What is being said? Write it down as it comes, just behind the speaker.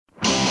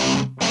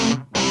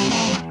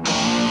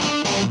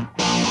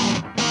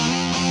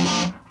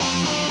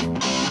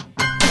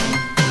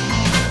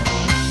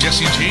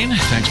Jesse and Gene.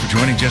 Thanks for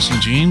joining Jesse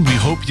and Gene. We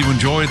hope you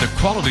enjoy the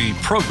quality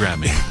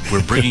programming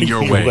we're bringing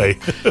your way.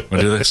 Want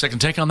to do the second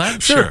take on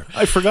that? Sure.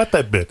 I forgot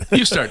that bit.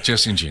 You start,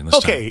 Jesse and Gene, this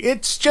Okay,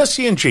 it's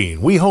Jesse and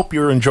Gene. We hope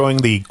you're enjoying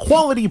the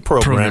quality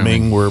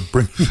programming we're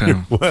bringing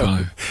you.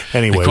 Well,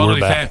 anyway, we're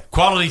back.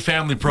 Quality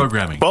family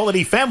programming.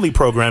 Quality family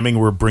programming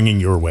we're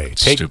bringing your way.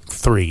 Take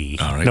 3.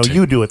 All right, no,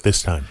 you do it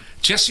this time.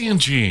 Jesse and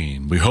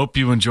Gene, we hope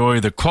you enjoy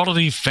the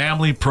quality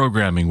family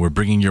programming we're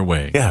bringing your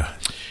way. Yeah.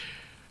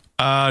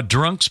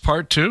 Drunks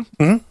Part 2.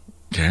 Mm-hmm.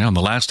 Okay, on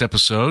the last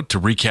episode, to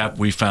recap,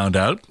 we found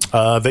out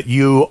that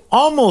you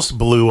almost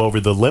blew over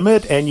the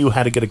limit and you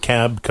had to get a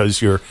cab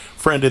because your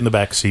friend in the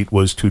back seat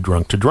was too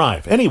drunk to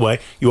drive. Anyway,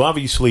 you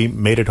obviously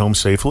made it home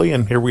safely,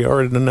 and here we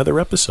are in another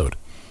episode.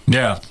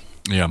 Yeah,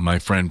 my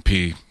friend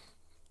P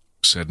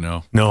said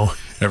no. No.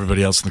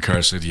 Everybody else in the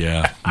car said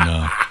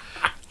no.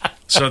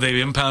 So they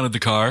impounded the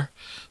car.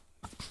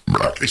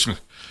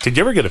 Did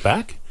you ever get it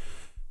back?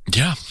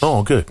 Yeah.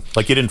 Oh, good.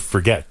 Like you didn't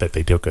forget that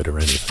they took it or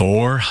anything.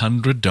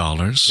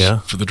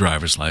 $400 for the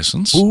driver's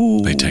license.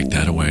 Ooh. They take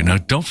that away. Now,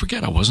 don't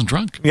forget, I wasn't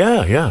drunk.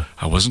 Yeah.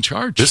 I wasn't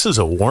charged. This is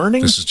a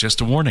warning? This is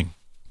just a warning.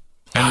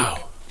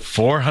 Wow. And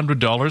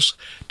 $400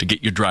 to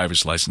get your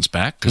driver's license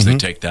back, because they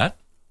take that.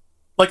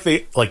 Like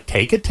they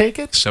take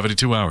it?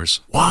 72 hours.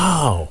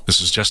 Wow.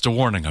 This is just a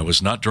warning. I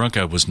was not drunk.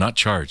 I was not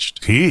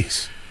charged.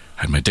 Jeez.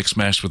 I had my dick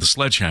smashed with a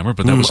sledgehammer,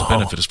 but that was a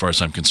benefit as far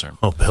as I'm concerned.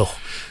 Oh, Bill.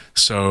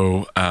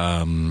 So,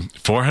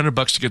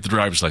 $400 to get the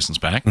driver's license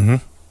back. Mm-hmm.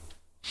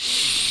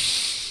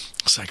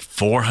 It's like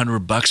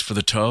 $400 for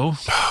the tow.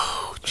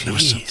 Oh, jeez. There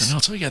was something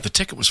else. Oh, yeah, the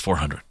ticket was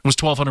 $400. It was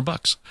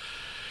 $1,200.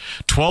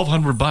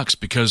 $1,200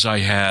 because I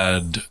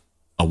had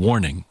a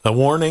warning. A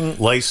warning,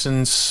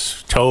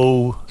 license,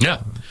 tow.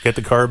 Yeah. Get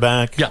the car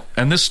back. Yeah,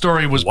 and this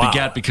story was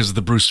begat because of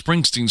the Bruce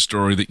Springsteen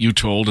story that you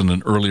told in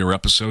an earlier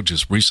episode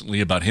just recently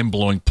about him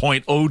blowing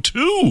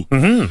 .02.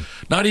 Mm-hmm.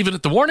 Not even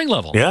at the warning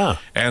level. Yeah.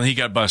 And he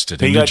got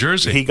busted in New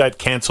Jersey. He got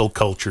cancel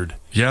cultured.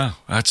 Yeah,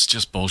 that's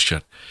just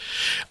bullshit.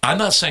 I'm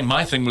not saying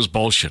my thing was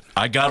bullshit.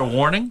 I got a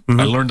warning.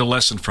 I learned a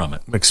lesson from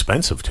it.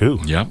 Expensive, too.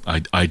 Yeah,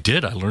 I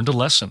did. I learned a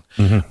lesson.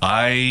 Mm-hmm.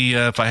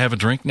 If I have a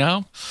drink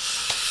now,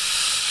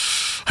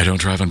 I don't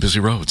drive on busy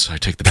roads. I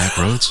take the back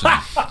roads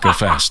and go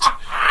fast.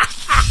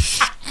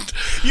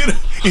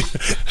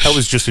 That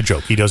was just a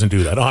joke. He doesn't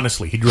do that.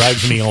 Honestly, he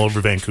drives me all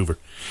over Vancouver.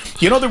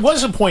 There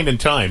was a point in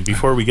time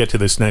before we get to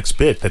this next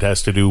bit that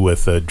has to do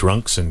with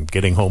drunks and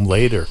getting home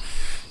late or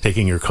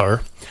taking your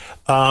car.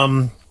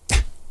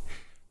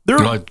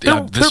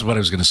 This is what I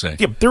was going to say.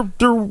 Yeah,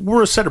 there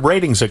were a set of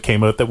ratings that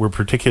came out that were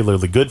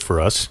particularly good for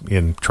us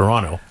in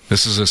Toronto.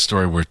 This is a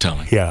story worth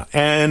telling. Yeah,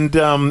 and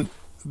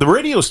the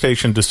radio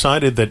station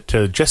decided that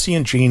Jesse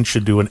and Gene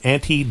should do an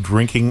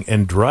anti-drinking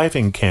and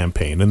driving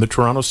campaign in the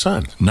Toronto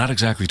Sun. Not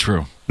exactly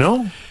true.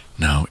 No?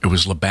 No, it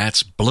was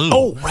Labatt's Blue.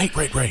 Oh, right.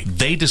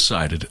 They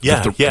decided.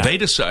 They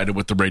decided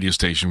what the radio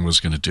station was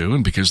going to do,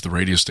 and because the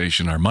radio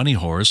station are money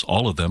whores,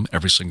 all of them,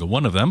 every single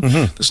one of them,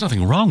 there's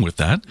nothing wrong with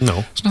that. No.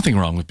 There's nothing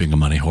wrong with being a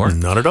money whore.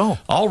 Not at all.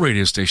 All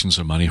radio stations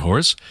are money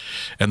whores,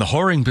 and the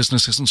whoring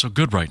business isn't so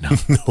good right now.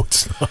 No,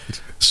 it's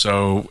not.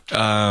 So,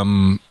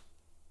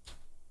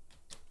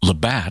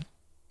 Labatt,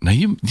 now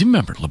you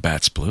remember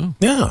Labatt's Blue?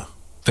 Yeah.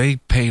 They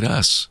paid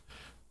us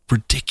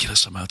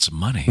ridiculous amounts of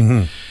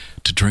money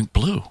to drink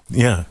Blue.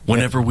 Yeah.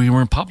 Whenever we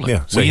were in public.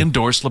 Yeah. We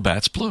endorsed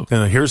Labatt's Blue.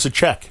 Here's a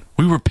check.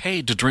 We were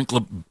paid to drink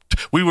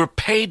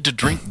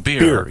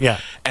beer, yeah,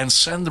 and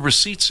send the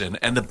receipts in,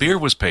 and the beer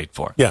was paid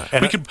for. Yeah.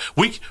 And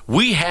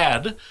we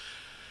had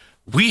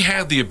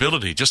the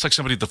ability, just like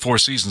somebody at the Four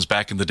Seasons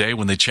back in the day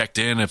when they checked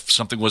in, if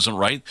something wasn't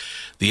right,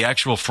 the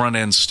actual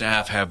front-end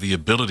staff have the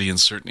ability in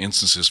certain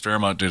instances,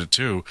 Fairmont did it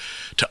too,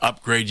 to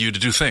upgrade you to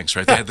do things,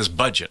 right? They had this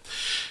budget.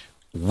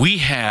 We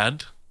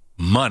had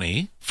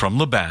money from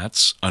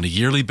Labatt's on a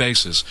yearly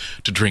basis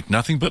to drink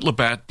nothing but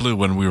Labatt Blue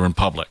when we were in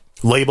public.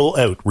 Label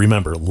out.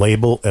 Remember,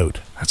 label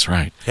out. That's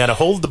right. You had to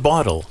hold the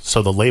bottle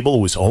so the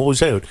label was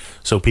always out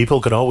so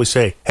people could always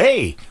say,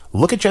 hey,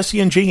 look at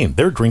Jesse and Gene.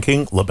 They're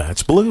drinking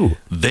Labatt's Blue.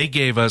 They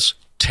gave us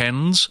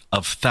tens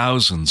of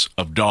thousands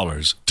of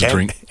dollars to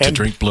drink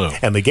Blue.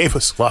 And they gave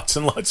us lots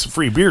and lots of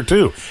free beer,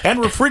 too,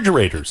 and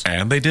refrigerators.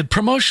 And they did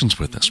promotions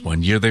with us.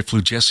 One year they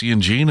flew Jesse and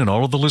Gene and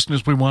all of the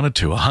listeners we wanted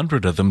to,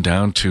 100 of them,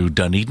 down to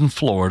Dunedin,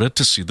 Florida,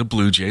 to see the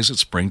Blue Jays at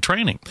spring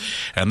training.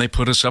 And they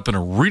put us up in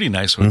a really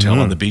nice hotel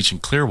on the beach in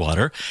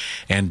Clearwater.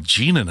 And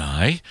Gene and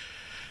I,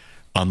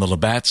 on the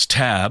Labatt's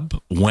tab,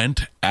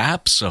 went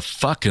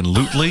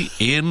abso-fucking-lutely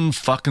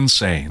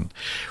in-fucking-sane.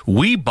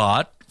 We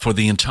bought, for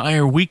the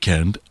entire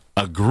weekend,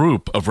 a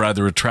group of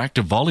rather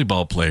attractive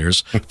volleyball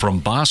players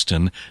from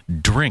Boston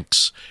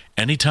drinks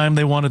anytime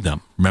they wanted them.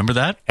 Remember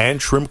that?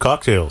 And shrimp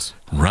cocktails.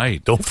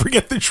 Right. Don't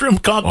forget the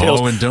shrimp cocktails.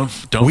 Oh, and don't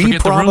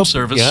forget the room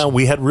service. Yeah,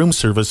 we had room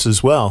service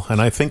as well.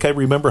 And I think I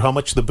remember how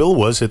much the bill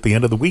was at the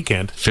end of the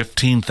weekend.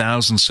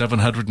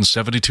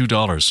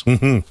 $15,772.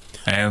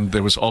 Mm-hmm. And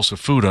there was also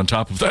food on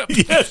top of that.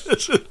 Yes.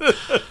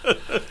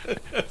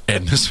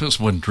 And this was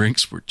when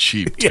drinks were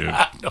cheap, too.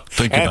 Yeah,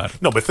 Think about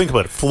it. No, but think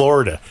about it.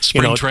 Florida.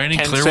 Spring training,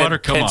 Clearwater,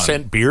 come on.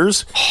 10-cent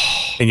beers,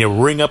 and you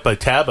ring up a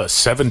tab of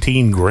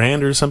 17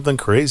 grand or something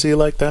crazy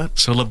like that.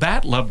 So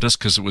Labatt loved us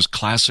because it was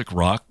classic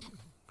rock.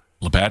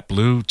 Labatt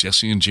Blue,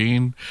 Jesse and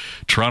Gene,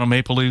 Toronto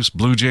Maple Leafs,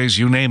 Blue Jays,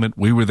 you name it,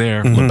 we were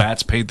there.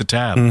 Labatt's paid the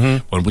tab.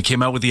 When we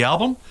came out with the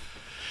album,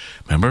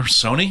 remember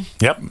Sony?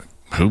 Yep.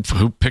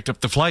 Who picked up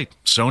the flight?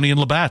 Sony and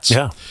Labatt's.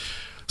 Yeah.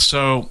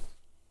 So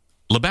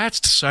Labatt's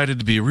decided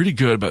to be really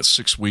good about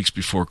 6 weeks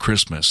before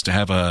Christmas to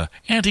have a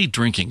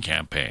anti-drinking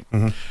campaign.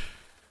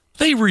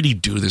 They really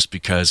do this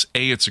because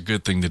A, it's a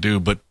good thing to do,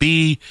 but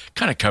B,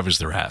 kind of covers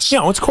their ass.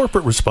 Yeah, it's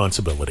corporate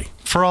responsibility.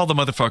 For all the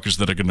motherfuckers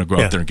that are going to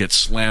go out there and get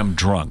slammed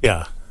drunk.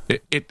 Yeah.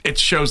 It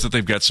shows that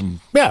they've got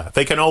some... Yeah,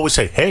 they can always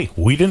say, hey,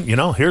 we didn't,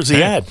 here's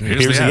the ad.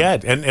 Here's the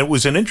ad. And it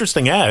was an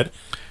interesting ad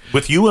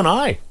with you and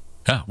I.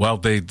 Yeah, well,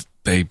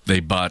 they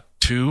bought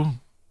 2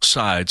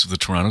 sides of the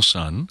Toronto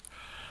Sun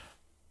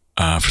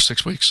for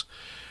 6 weeks.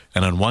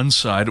 And on one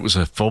side, it was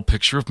a full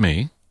picture of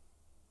me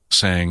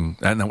saying,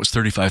 and that was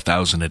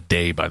 $35,000 a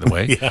day, by the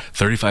way. Yeah.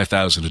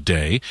 $35,000 a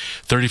day.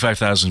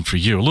 $35,000 for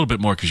you. A little bit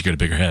more because you got a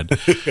bigger head.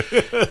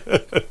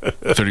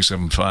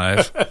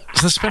 $37,500.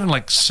 So they're spending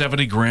like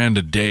 $70 grand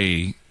a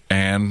day.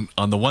 And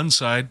on the one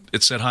side,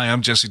 it said, hi,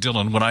 I'm Jesse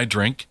Dillon. When I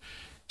drink,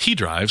 he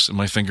drives. And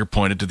my finger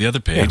pointed to the other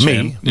page.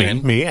 Me.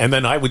 And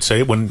then I would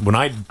say, when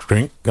I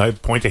drink, I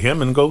point to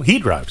him and go, he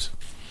drives.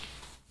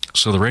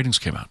 So the ratings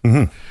came out.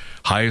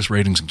 Highest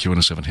ratings in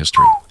QN7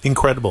 history.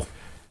 Incredible.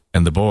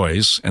 And the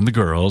boys and the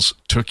girls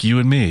took you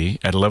and me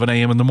at 11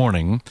 a.m. in the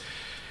morning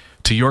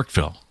to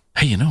Yorkville.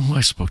 Hey, you know who I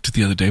spoke to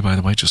the other day, by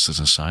the way, just as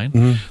a sign?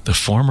 The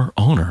former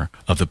owner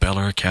of the Bel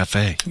Air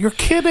Cafe. You're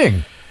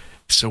kidding.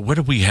 So what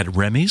did we had?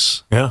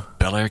 Remy's? Yeah.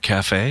 Bel Air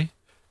Cafe?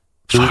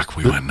 Fuck,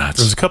 we went nuts.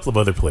 There's a couple of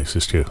other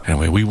places, too.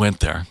 Anyway, we went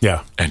there.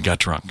 Yeah. And got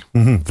drunk.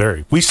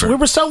 Very. We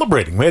were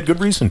celebrating. We had good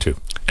reason to.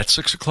 At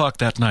 6 o'clock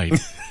that night,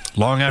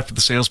 long after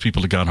the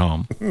salespeople had gone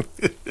home,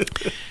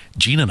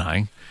 Gene and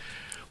I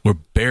were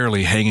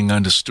barely hanging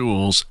onto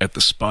stools at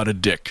the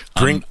Spotted Dick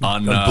on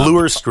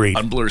Bloor Street.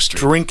 On Bloor Street.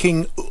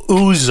 Drinking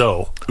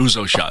ouzo.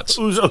 Ouzo shots.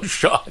 Ouzo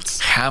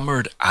shots.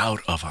 Hammered out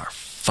of our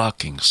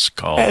fucking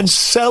skulls. And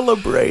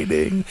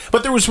celebrating.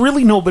 But there was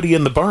really nobody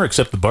in the bar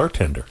except the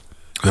bartender.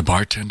 The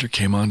bartender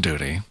came on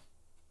duty,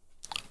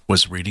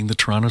 was reading the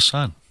Toronto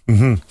Sun.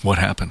 What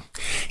happened?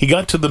 He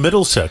got to the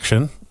middle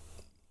section,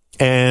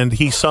 and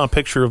he saw a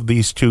picture of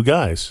these 2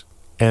 guys.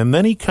 And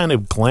then he kind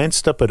of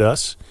glanced up at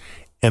us,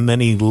 and then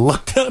he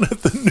looked down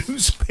at the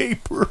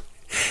newspaper,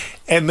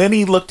 and then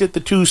he looked at the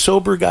 2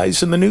 sober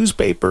guys in the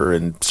newspaper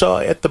and saw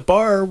at the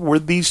bar were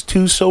these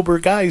 2 sober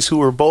guys who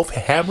were both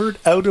hammered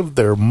out of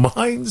their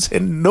minds,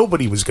 and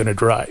nobody was going to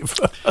drive.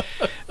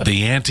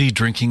 The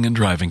anti-drinking and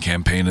driving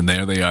campaign, and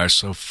there they are,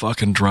 so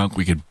fucking drunk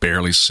we could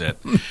barely sit.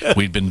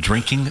 We'd been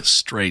drinking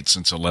straight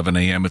since 11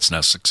 a.m. It's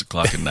now 6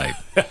 o'clock at night.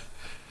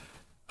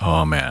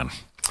 Oh, man.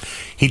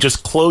 He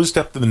just closed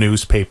up the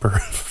newspaper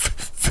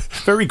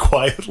very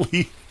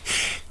quietly,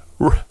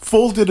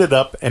 folded it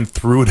up, and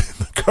threw it in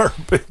the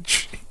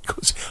garbage. He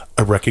goes,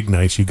 I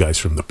recognize you guys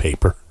from the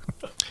paper.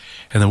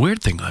 And the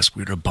weird thing was,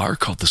 we were at a bar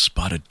called the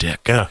Spotted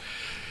Dick. Yeah.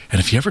 And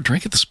if you ever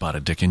drink at the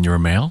Spotted Dick and you're a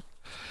male,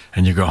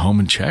 and you go home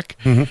and check,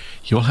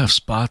 you'll have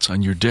spots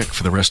on your dick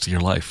for the rest of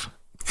your life.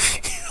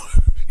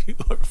 You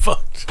are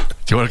fucked.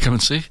 Do you want to come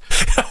and see?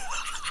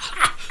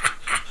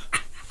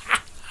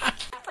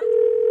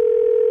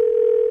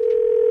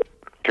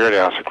 Security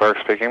Officer Clark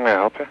speaking. May I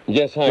help you?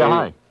 Yes, hi. Yeah,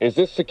 hi. Is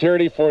this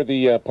security for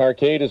the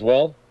parkade as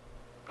well?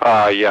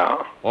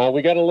 Yeah.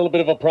 We got a little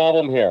bit of a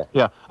problem here.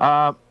 Yeah.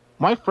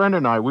 My friend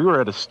and I, we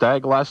were at a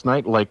stag last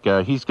night,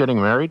 he's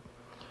getting married.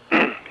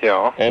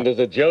 Yeah. And as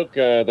a joke,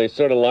 they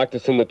sort of locked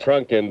us in the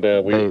trunk, and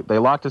They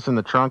locked us in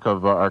the trunk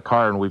of our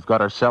car, and we've got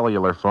our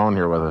cellular phone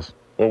here with us.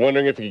 we're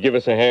wondering if you could give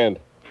us a hand.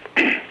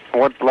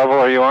 What level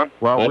are you on?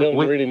 Well, I don't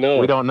really know.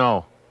 We don't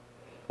know.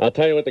 I'll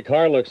tell you what the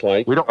car looks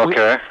like. We don't.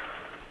 Okay.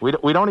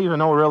 We don't even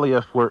know really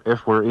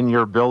if we're in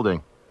your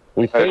building.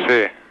 We think,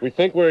 see. We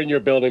think we're in your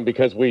building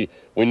because we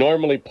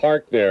normally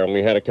park there, and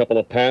we had a couple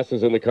of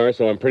passes in the car,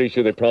 so I'm pretty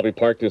sure they probably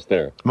parked us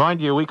there.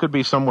 Mind you, we could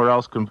be somewhere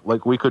else.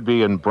 We could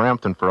be in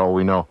Brampton for all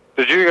we know.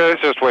 Did you guys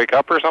just wake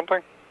up or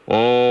something?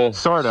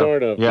 Sort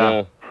of.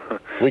 Yeah.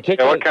 We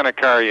kicked. Yeah, what kind of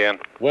car are you in?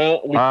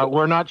 Well,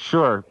 we're not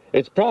sure.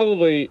 it's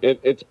probably a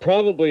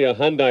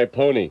Hyundai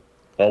Pony,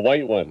 a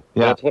white one.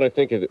 Yeah. That's what I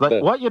think.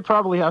 What you'd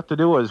probably have to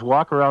do is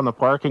walk around the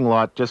parking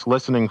lot just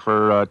listening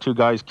for 2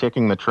 guys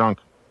kicking the trunk.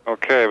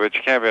 Okay, but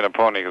you can't be in a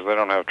pony because they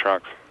don't have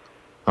trunks.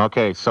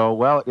 Okay, so,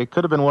 well, it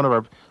could have been one of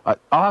our...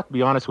 I'll have to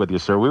be honest with you,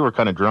 sir. We were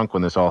kind of drunk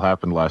when this all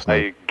happened last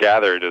night. I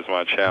gathered as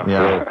much, yeah.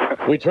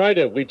 Yeah. We tried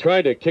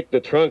to kick the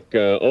trunk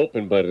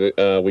open, but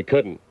we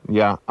couldn't.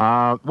 Yeah.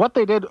 What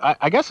they did,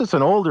 I guess it's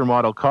an older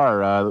model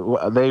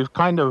car. They've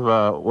kind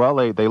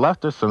of, they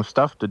left us some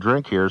stuff to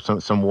drink here,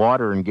 some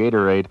water and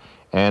Gatorade,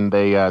 and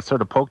they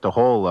sort of poked a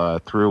hole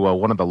through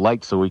one of the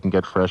lights so we can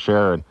get fresh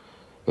air. And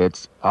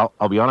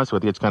I'll be honest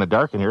with you, it's kind of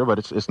dark in here,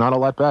 but it's not a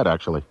lot bad,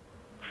 actually.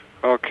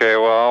 Okay. Okay,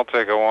 well, I'll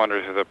take a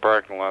wander through the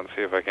parking lot and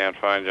see if I can't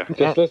find you.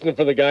 Just listening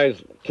for the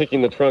guys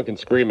kicking the trunk and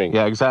screaming.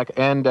 Yeah, exactly.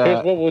 And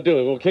Here's what we'll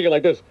do. We'll kick it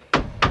like this.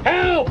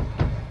 Help!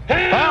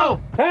 Help!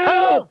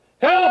 Help!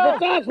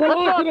 Help! It's us! We're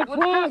lost in the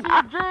trunk!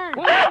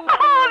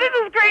 Oh, this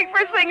is great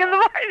first thing in the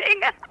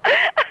morning.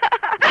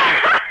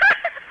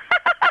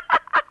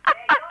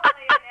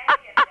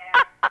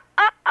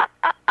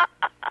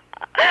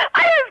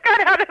 I just got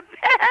out of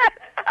bed.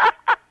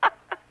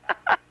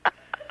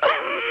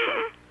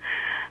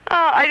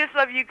 Oh, I just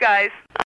love you guys.